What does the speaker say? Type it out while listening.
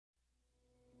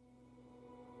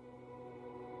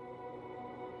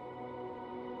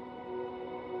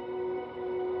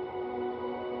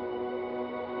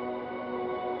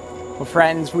Well,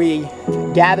 friends, we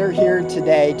gather here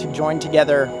today to join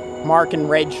together Mark and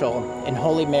Rachel in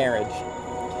holy marriage.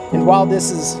 And while this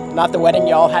is not the wedding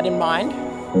you all had in mind,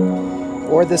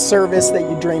 or the service that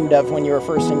you dreamed of when you were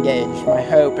first engaged, my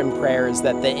hope and prayer is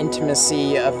that the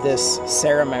intimacy of this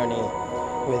ceremony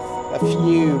with a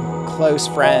few close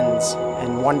friends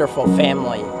and wonderful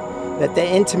family, that the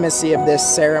intimacy of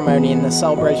this ceremony and the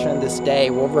celebration of this day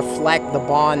will reflect the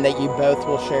bond that you both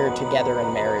will share together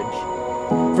in marriage.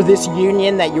 For this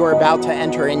union that you are about to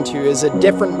enter into is a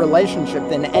different relationship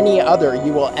than any other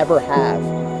you will ever have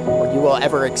or you will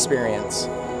ever experience.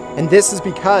 And this is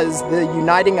because the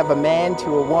uniting of a man to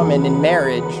a woman in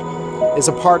marriage is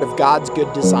a part of God's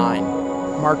good design.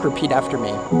 Mark, repeat after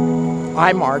me.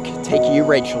 I, Mark, take you,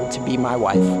 Rachel, to be my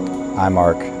wife. I,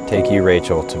 Mark, take you,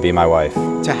 Rachel, to be my wife.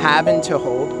 To have and to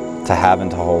hold. To have and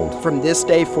to hold. From this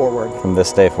day forward. From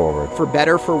this day forward. For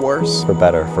better, for worse. For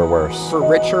better, for worse. For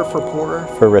richer, for poorer.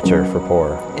 For richer, for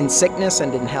poorer. In sickness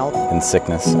and in health. In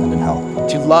sickness and in health.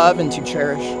 To love and to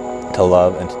cherish. To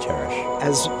love and to cherish.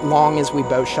 As long as we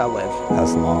both shall live.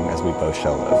 As long as we both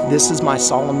shall live. This is my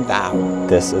solemn vow.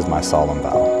 This is my solemn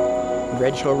vow.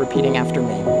 Rachel, repeating after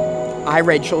me. I,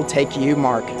 Rachel, take you,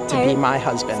 Mark, to be my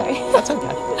husband. Sorry. That's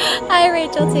okay. I,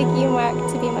 Rachel, take you, Mark,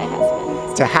 to be my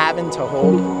husband. To have and to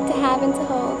hold. To have and to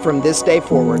hold. From this day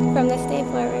forward. From this day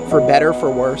forward. For better, for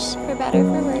worse. For better,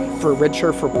 for worse. For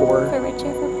richer, for poorer. For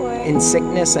richer, for poorer. In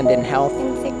sickness and in health.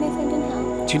 In sickness and in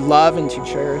health. To love and to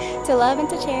cherish. To love and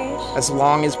to cherish. As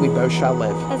long as we both shall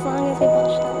live. As long as we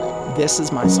both shall live. This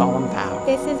is my solemn vow.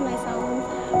 This is my solemn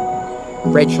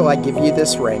vow. Rachel, I give you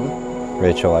this ring.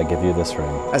 Rachel, I give you this ring.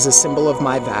 As a symbol of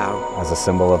my vow. As a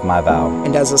symbol of my vow.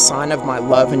 And as a sign of my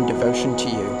love and devotion to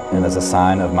you. And as a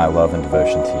sign of my love and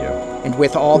devotion to you. And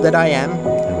with all that I am.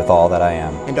 And with all that I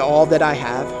am. And all that I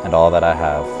have. And all that I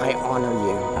have. I honor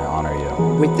you. I honor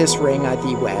you. With this ring I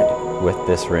thee wed. With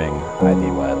this ring I thee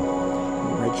wed.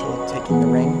 Rachel, taking the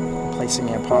ring and placing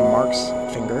it upon Mark's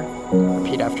finger.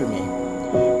 Repeat after me.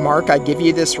 Mark, I give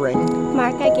you this ring.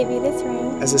 Mark, I give you this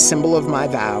ring. As a symbol of my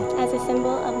vow. As a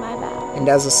symbol of my vow. And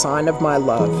as a sign of my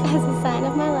love. As a sign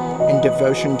of my love. And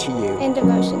devotion to you. And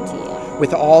devotion to you.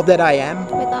 With all that I am.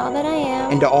 With all that I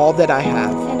am. And all that I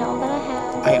have. And all that I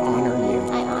have. I honor you.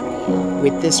 I honor you.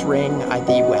 With this ring I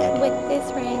thee wed. With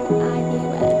this ring I thee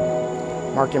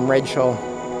wed. Mark and Rachel,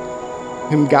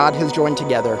 whom God has joined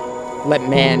together, let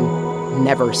man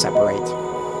never separate.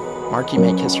 Mark, you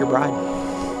may kiss your bride.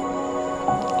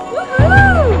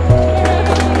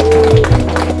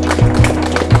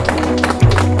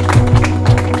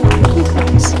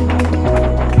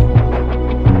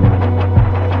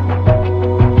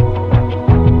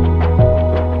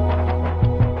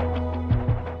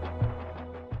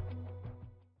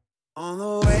 On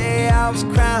the way I was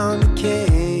crowned a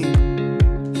king,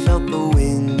 felt the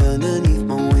wind underneath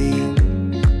my wing.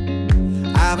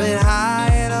 I've been high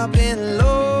and I've been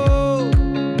low,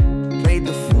 played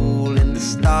the fool in the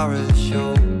star of